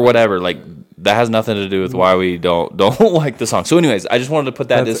England or whatever, like that has nothing to do with why we don't like the song. So anyways, I just wanted to put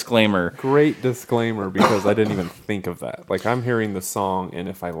that disclaimer. Great disclaimer because I didn't even think of that. Like I'm hearing the song and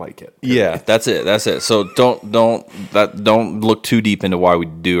if I like it. Yeah, that's it. So don't look too deep into why we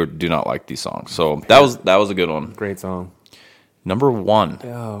do or do not like these songs. So that was a good one. Great song. Number 1.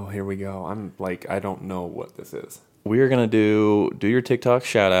 Oh, here we go. I'm like, I don't know what this is. We are gonna do your TikTok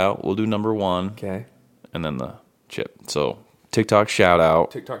shout out. We'll do number 1, Okay. and then the chip. So TikTok shout out.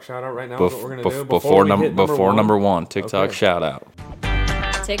 TikTok shout out right now is what we're gonna do before we hit number one. TikTok Okay. shout out.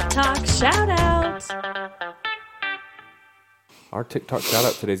 TikTok shout out. Our TikTok shout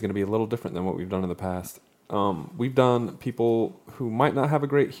out today is going to be a little different than what we've done in the past. We've done people who might not have a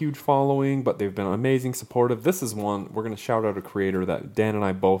great, huge following, but they've been amazing, supportive. This is one, we're going to shout out a creator that Dan and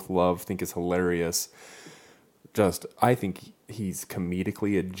I both love, think is hilarious. I think he's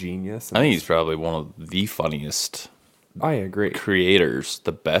comedically a genius. I think he's probably one of the funniest I agree. creators,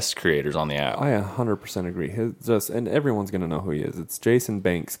 the best creators on the app. I 100% agree. And everyone's going to know who he is. It's Jason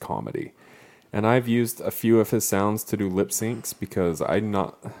Banks Comedy. And I've used a few of his sounds to do lip syncs because I'm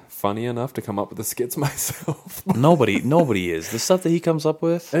not funny enough to come up with the skits myself. Nobody is. The stuff that he comes up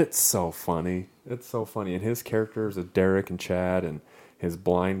with. It's so funny. It's so funny. And his characters are Derek and Chad and his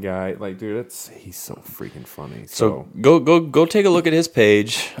blind guy. Like, dude, he's so freaking funny. So go take a look at his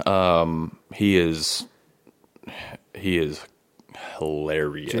page. He is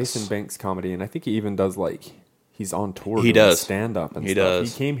hilarious. Jason Banks Comedy. And I think he even does he's on tour. He does stand up and he stuff.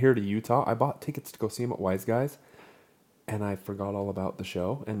 does. He came here to Utah. I bought tickets to go see him at Wise Guys, and I forgot all about the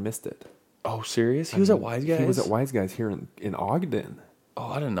show and missed it. Oh, serious? He was at Wise Guys? He was at Wise Guys here in Ogden. Oh,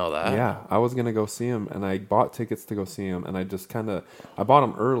 I didn't know that. Yeah, I was gonna go see him, and I bought tickets to go see him, and I bought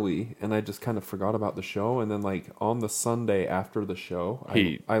them early, and I just kind of forgot about the show, and then on the Sunday after the show,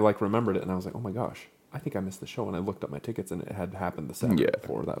 I remembered it, and I was like, oh my gosh, I think I missed the show, and I looked up my tickets, and it had happened the Saturday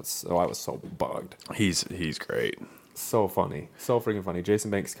before. I was so bugged. He's great. So funny. So freaking funny. Jason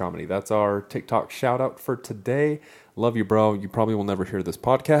Banks comedy. That's our TikTok shout out for today. Love you, bro. You probably will never hear this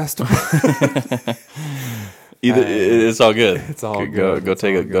podcast. It's all good. It's all good. Go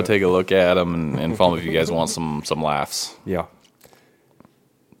take a look at them and follow me if you guys want some laughs. Yeah.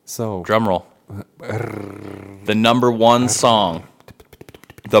 So Drum roll. The number one song.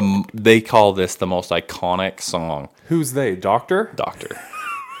 They call this the most iconic song. who's they? Doctor? Doctor.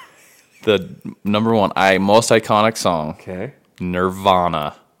 The number one most iconic song. Okay.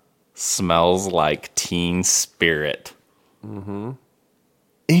 Nirvana. Smells Like Teen Spirit. Mm-hmm.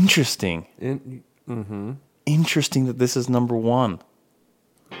 Interesting. Interesting that this is number one.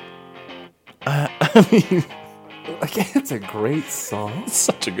 I mean, Like, it's a great song. it's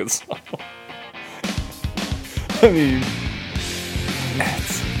such a good song. I mean,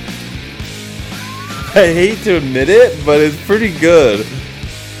 I hate to admit it, but it's pretty good.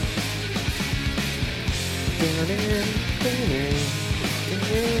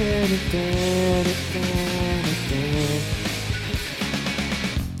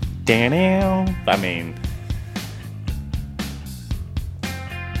 I mean,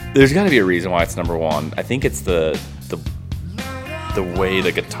 there's got to be a reason why it's number one. I think it's the way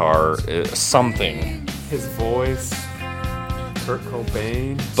the guitar is something. His voice, Kurt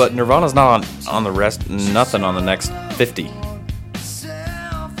Cobain. But Nirvana's not on the rest, nothing on the next 50.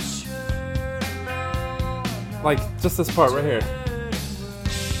 Like, just this part right here.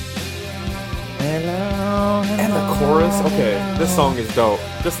 Hello, And the chorus. Okay, this song is dope.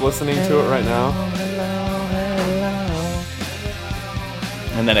 Just listening to it right now.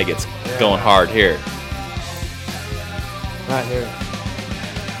 and then it gets going hard here. Right here.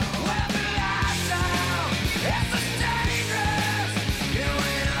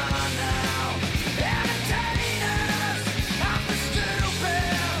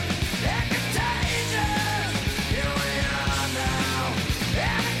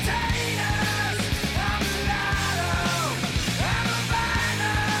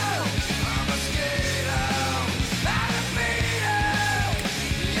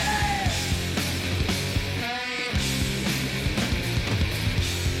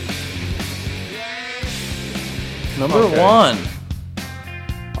 Number Okay. one.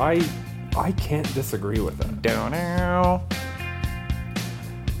 I can't disagree with that. Down now.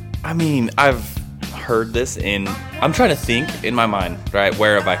 I mean, I've heard this in. I'm trying to think in my mind, right?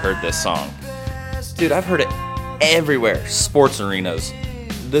 Where have I heard this song? Dude, I've heard it everywhere. Sports arenas,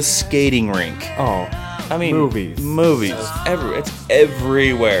 the skating rink. Oh, I mean, movies. It's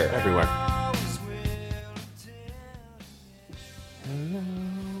everywhere. Everywhere.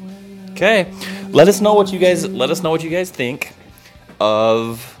 Okay, let us know what you guys think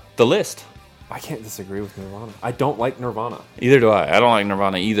of the list. I can't disagree with Nirvana. I don't like Nirvana. Either do I. I don't like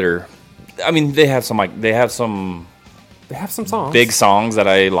Nirvana either. I mean, they have some They have some songs. big songs that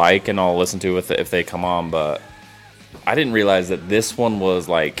I like and I'll listen to if they come on, but I didn't realize that this one was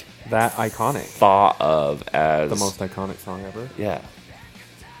like That iconic. thought of as The most iconic song ever. yeah.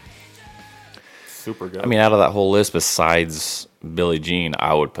 Super good. I mean, out of that whole list, besides Billie Jean,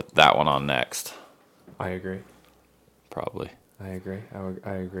 I would put that one on next, I agree. probably. I agree.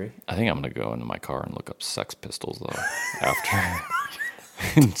 I agree. I think I'm gonna go into my car and look up Sex Pistols though after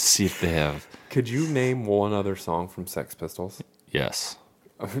and see if they have. Could you name one other song from Sex Pistols? Yes,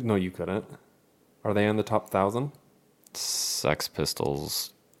 No, you couldn't. Are they in the top 1,000? Sex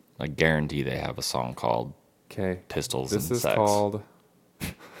Pistols. I guarantee they have a song called Okay. Pistols This and is Sex. called.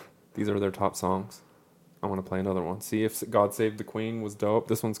 These are their top songs. I want to play another one. See if God Save the Queen was dope.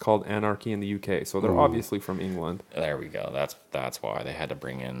 This one's called Anarchy in the UK. So they're obviously from England. There we go. That's why they had to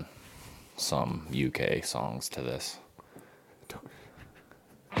bring in some UK songs to this.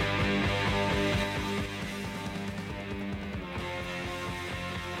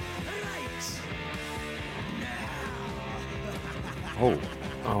 Oh.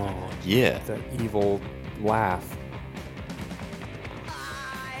 Oh, Yeah. that evil laugh.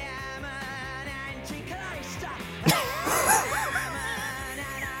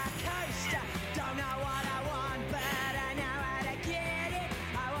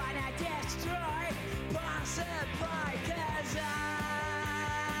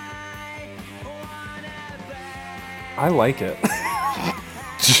 I like it.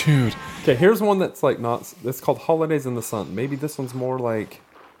 Dude. Okay, here's one that's like not. It's called Holidays in the Sun. Maybe this one's more like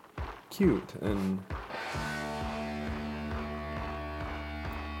cute and.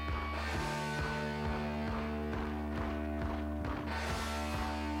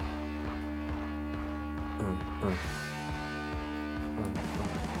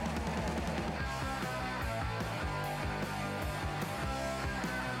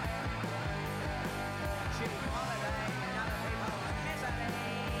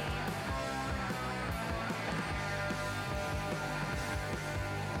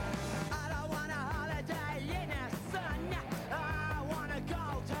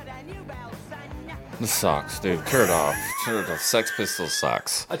 This sucks, dude. Turn it off. Turn it off. Sex Pistols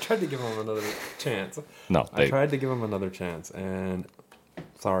sucks. I tried to give him another chance. No, I tried to give him another chance, and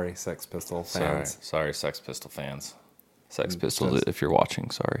sorry, Sex Pistol fans. Sorry, Sex Pistol fans. Sex Pistols, if you're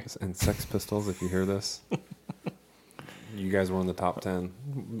watching, sorry. And Sex Pistols, if you hear this, you guys were in the top 10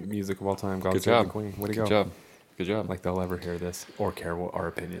 music of all time. God Good Save job. the Queen. Way to Good go. job. Good job. Like they'll ever hear this or care what our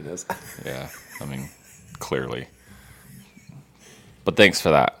opinion is. Yeah, I mean, clearly. But thanks for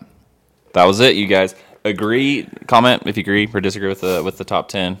that. That was it, you guys. Agree? Comment if you agree or disagree with the top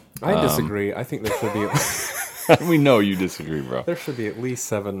 10. I disagree. I think there should be We know you disagree, bro. there should be at least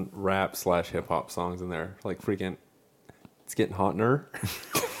 7 rap / hip hop songs in there. Like freaking, it's getting hot in her.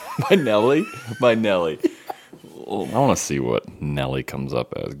 By Nelly. Well, I want to see what Nelly comes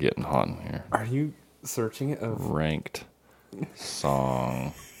up as getting hot in here. Are you searching it? Ranked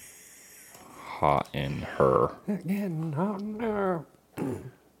song hot in her. Getting hot in her.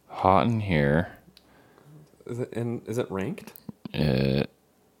 Hot in here. Is it ranked? It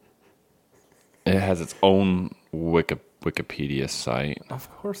has its own Wikipedia site Of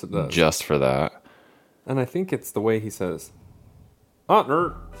course it does. just for that. And I think it's the way he says, hot in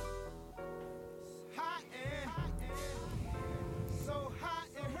her.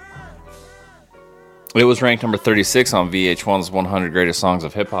 It was ranked number 36 on VH1's 100 Greatest Songs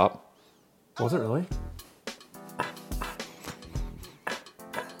of Hip Hop. Was it really?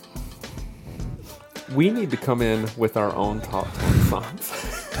 We need to come in with our own top 10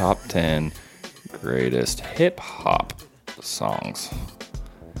 songs. Top 10 Greatest Hip Hop Songs.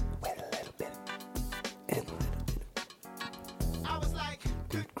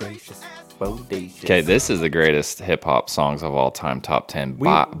 Good gracious, bodacious. Okay, this is the greatest hip hop songs of all time. Top 10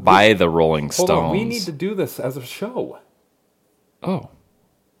 by the Rolling Stones. Hold on, we need to do this as a show. Oh,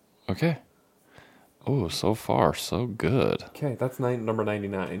 okay. Oh, so far so good. Okay, that's number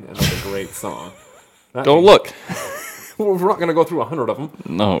 99, and that's a great song. That Don't means- look. Well, we're not going to go through 100 of them.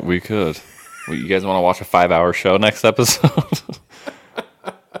 No, we could. You guys want to watch a 5-hour show next episode?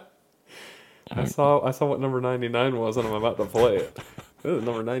 I saw what number 99 was, and I'm about to play it. This is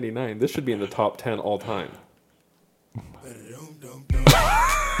number 99. This should be in the top 10 all time.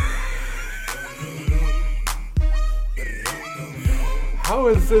 How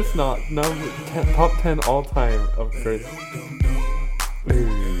is this not top 10 all time of great?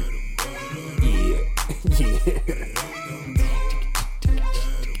 Yeah. Yeah.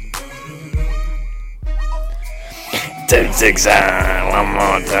 Take 6 one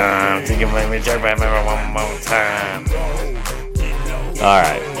more time. Think about me, jerk back one more time. All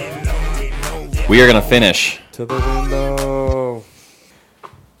right. We are going to finish. To the window.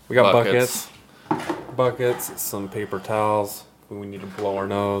 We got Buckets. buckets, some paper towels. We need to blow our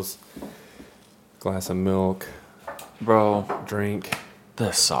nose. Glass of milk, Bro, drink.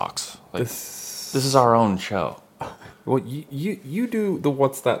 this sucks. Like, This. this is our own show. Well, you do the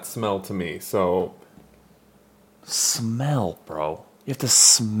what's that smell to me? So Smell, bro. You have to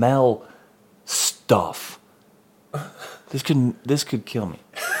smell stuff. This could kill me.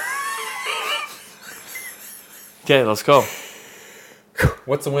 Okay, let's go.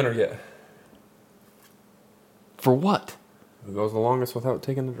 what's the winner yet? For what? Who goes the longest without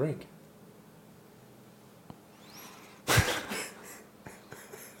taking a drink?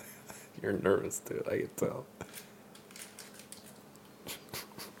 You're nervous, dude. I can tell.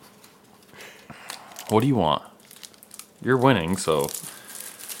 What do you want? You're winning, so.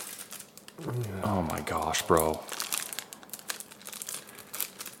 Oh my gosh, bro.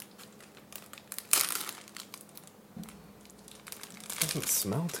 Doesn't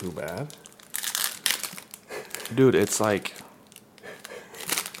smell too bad. Dude, it's like.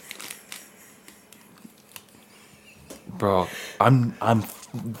 Bro, I'm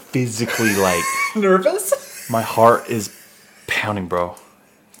physically like Nervous? my heart is pounding, bro.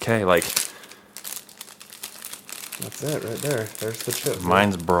 Okay, like That's it, right there. There's the chip.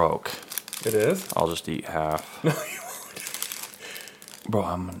 mine's broke. It is. I'll just eat half. No, you won't.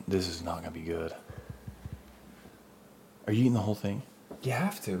 Bro, this is not gonna be good. Are you eating the whole thing? You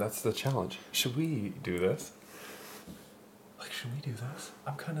have to. That's the challenge. Should we do this? Like, should we do this?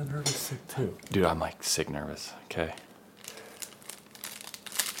 I'm kind of nervous sick too. Dude, I'm like sick nervous. Okay.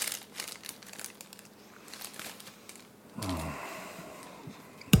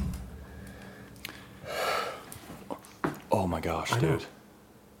 Oh my gosh, I know. dude.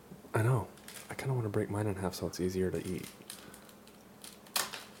 I know. I kind of want to break mine in half so it's easier to eat.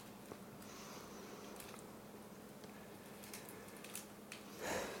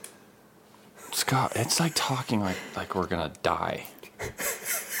 Scott, it's like talking like we're gonna die.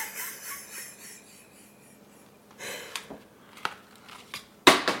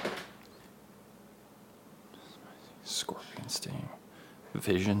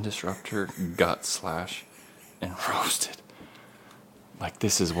 vision disruptor, gut slash, and roasted. Like,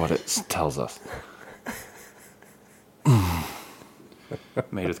 this is what it tells us.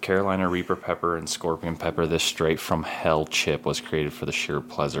 Made with Carolina Reaper pepper and scorpion pepper, this straight from hell chip was created for the sheer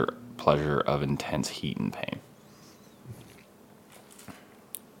pleasure of intense heat and pain.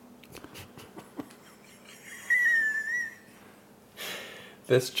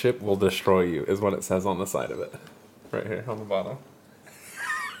 This chip will destroy you, is what it says on the side of it. Right here on the bottom.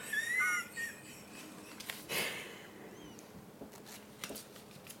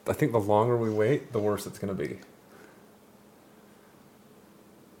 I think the longer we wait, the worse it's going to be.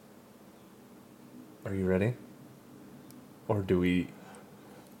 Are you ready? Or do we...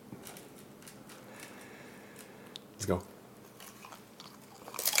 Let's go.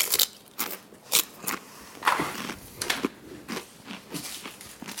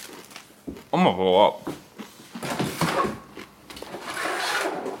 I'm gonna blow up.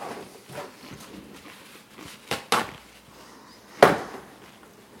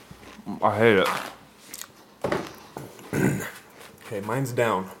 I hate it. Okay, mine's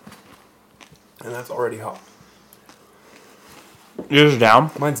down. And that's already hot. Yours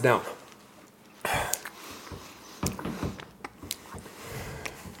down? Mine's down.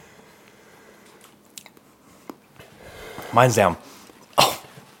 Mine's down. Oh.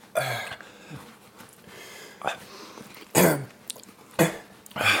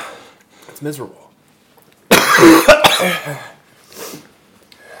 It's miserable.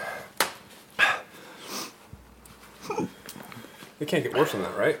 It can't get worse than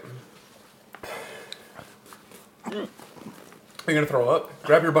that, right? Are you gonna throw up?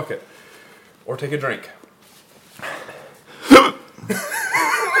 Grab your bucket. Or take a drink.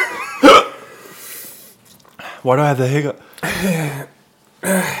 Why do I have the hiccup?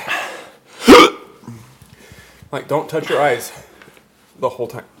 Like, don't touch your eyes the whole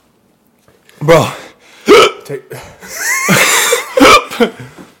time. Bro. Take...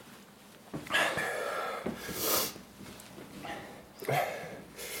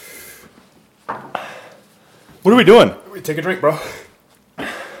 What are we doing? Take a drink, bro.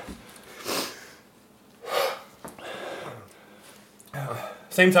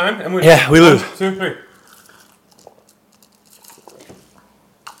 Same time? And we lose. 1, 2, 3.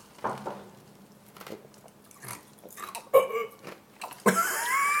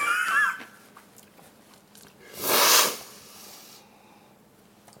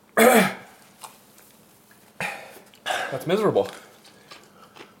 That's miserable.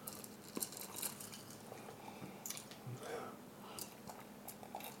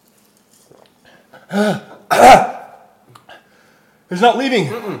 It's not leaving.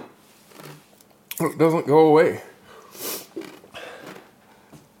 It doesn't go away.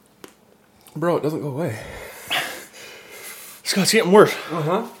 Bro, it doesn't go away. Scott's getting worse.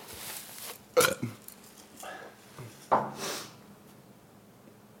 Uh-huh.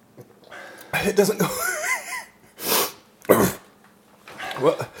 It doesn't go.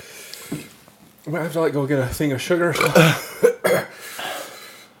 What? I might have to like go get a thing of sugar.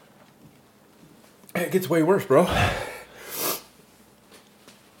 It gets way worse, bro.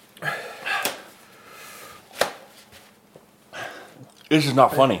 This is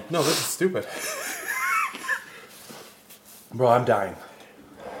not funny. No, this is stupid. Bro, I'm dying.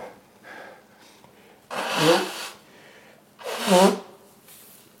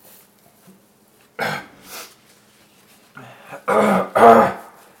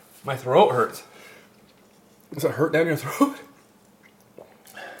 My throat hurts. Does it hurt down your throat?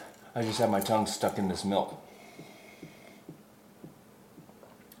 I just have my tongue stuck in this milk.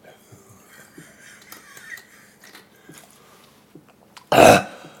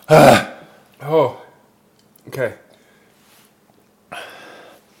 Oh. Okay.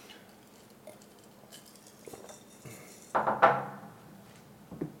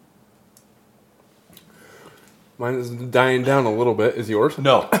 Mine is dying down a little bit. Is yours?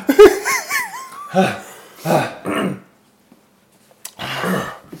 No.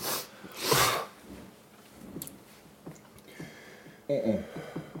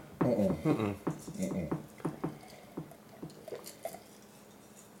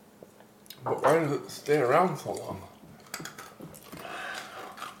 But why does it stay around so long?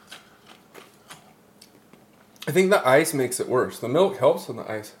 I think the ice makes it worse. The milk helps and the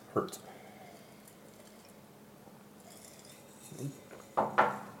ice hurts.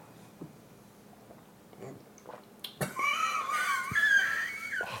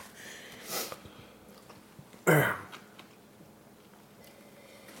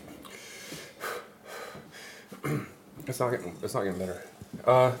 It's not getting better.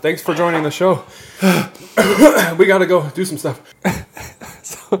 Thanks for joining the show. We gotta go do some stuff.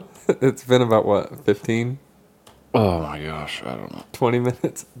 It's been about, what, 15, Oh my gosh, I don't know. 20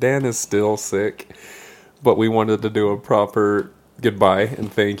 minutes? Dan is still sick, but we wanted to do a proper goodbye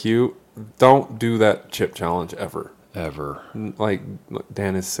and thank you. Don't do that chip challenge ever. Ever. Like,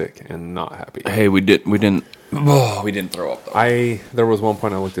 Dan is sick and not happy. Hey, we didn't throw up though. There was one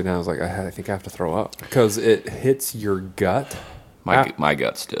point I looked at Dan, I was like, I think I have to throw up because it hits your gut. My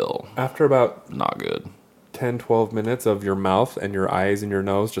gut's still After about not good. 10, 12 minutes of your mouth and your eyes and your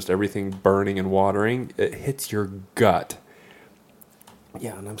nose, just everything burning and watering, it hits your gut.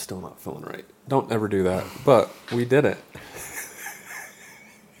 Yeah, and I'm still not feeling right. Don't ever do that. But we did it.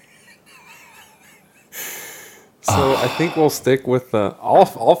 So I think we'll stick with the...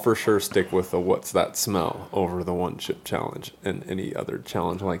 I'll for sure stick with the what's that smell over the one chip challenge and any other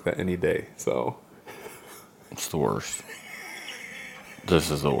challenge like that any day. So It's the worst.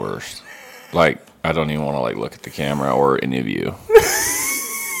 This is the worst. Like, I don't even want to like look at the camera or any of you.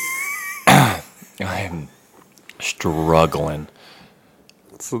 I am struggling.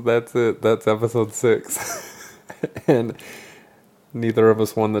 So that's it. That's episode 6. And neither of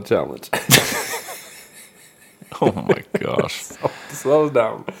us won the challenge. Oh my gosh. Slow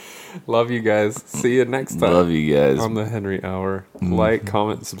down. Love you guys. See you next time. Love you guys. On the Henry Hour. Like,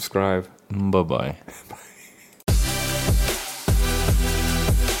 comment, subscribe. Bye-bye.